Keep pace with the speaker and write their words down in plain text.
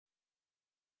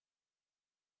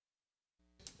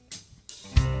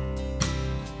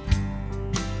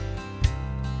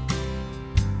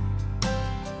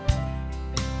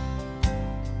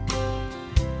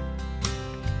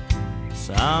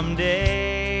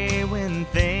Someday when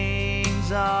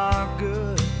things are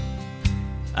good,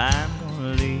 I'm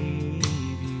gonna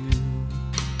leave you.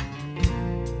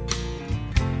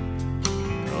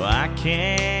 Oh, I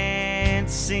can't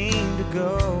seem to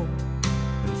go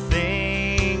when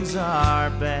things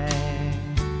are bad.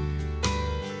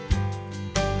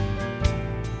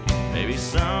 Maybe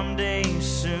someday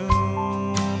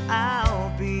soon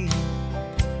I'll be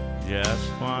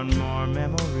just one more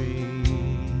memory,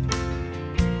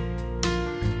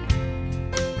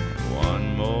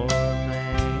 one more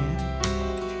man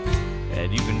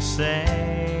that you can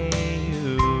say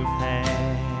you've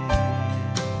had.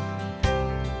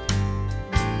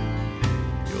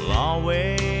 You'll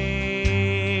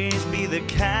always be the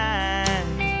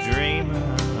kind to dream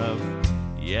of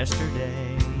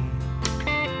yesterday,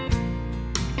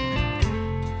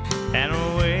 and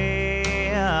a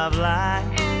way of life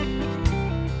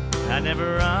I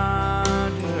never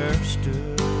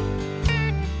understood.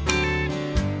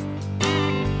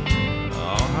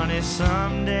 Oh, honey,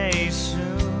 someday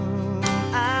soon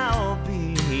I'll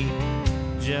be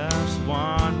just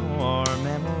one more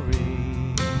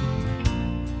memory,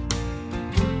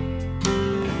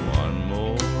 and one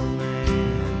more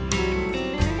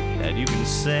man that you can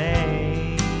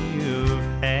say you've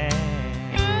had.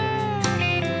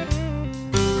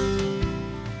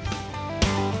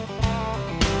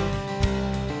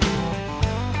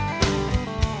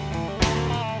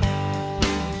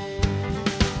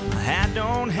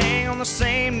 Don't hang on the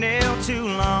same nail too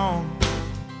long.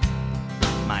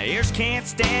 My ears can't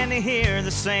stand to hear the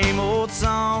same old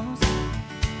songs.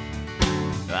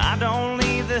 I don't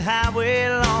leave the highway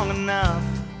long enough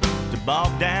to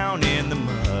bog down in the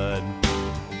mud,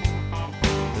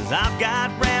 'cause I've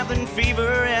got rambling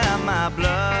fever in my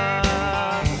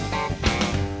blood.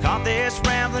 Caught this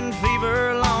rambling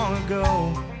fever long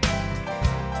ago,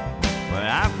 when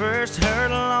I first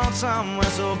heard a lonesome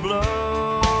whistle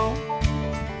blow.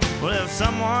 Well, if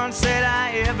someone said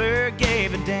I ever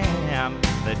gave a damn,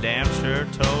 they damn sure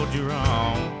told you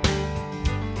wrong,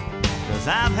 'cause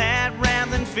I've had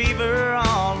rambling fever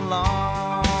all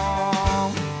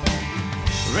along.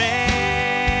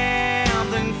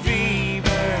 Rambling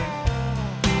fever,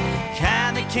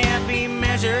 kind that can't be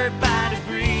measured by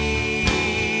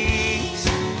degrees.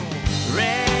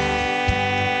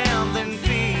 Rambling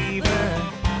fever,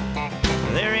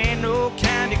 there ain't no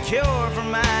kind of cure for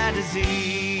my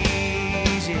disease.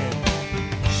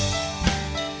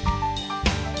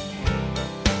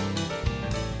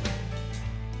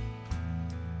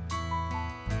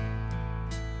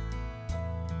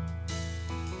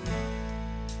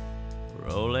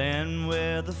 Rolling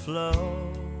with the flow,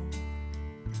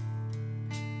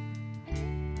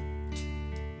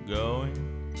 going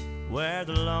where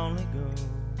the lonely go,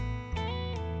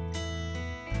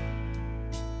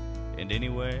 and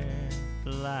anywhere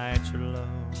the lights are low.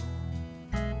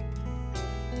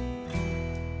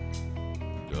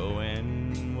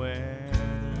 Going where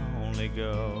the lonely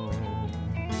go,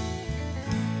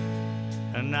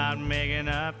 and not making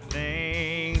up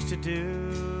things to do.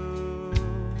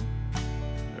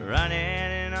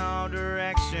 Running in all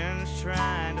directions,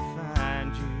 trying to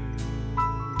find you.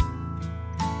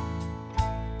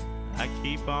 I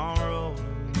keep on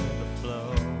rolling with the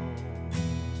flow,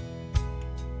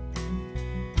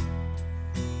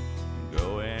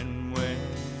 going where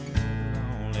the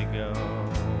lonely go.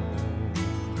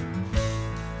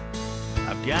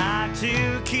 I've got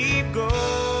to keep going.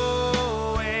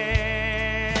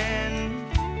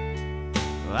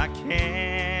 I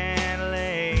can't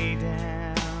lay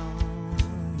down.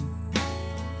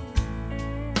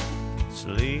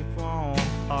 Sleep won't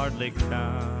hardly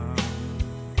come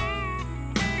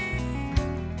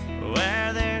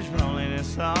where there's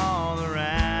loneliness all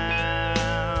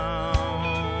around.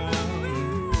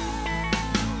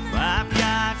 I've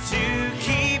got to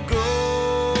keep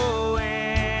going,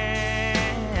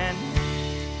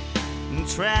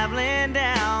 traveling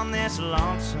down this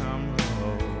lonesome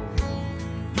road.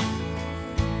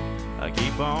 I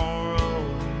keep on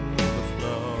rolling with the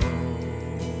flow,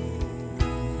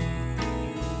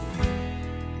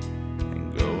 and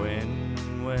going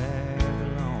where the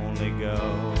lonely go.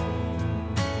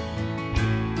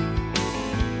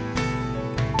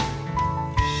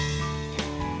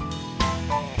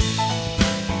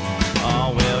 Oh,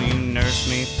 well, you nursed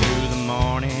me through the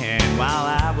morning while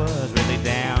I was really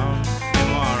down.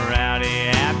 And one rowdy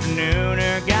afternoon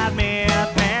got me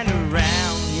up and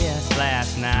around. Yes,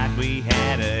 last night we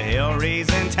had a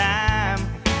hell-raising time.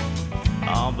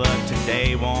 Oh, but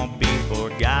today won't be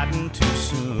forgotten too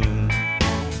soon.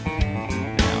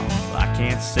 Now, I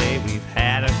can't say we've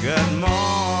had a good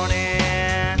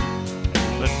morning,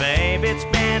 but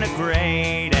been a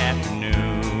great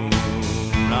afternoon.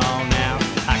 Oh, now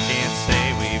I can't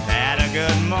say we've had a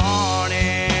good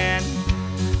morning.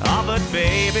 Oh, but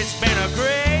babe, it's been a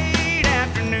great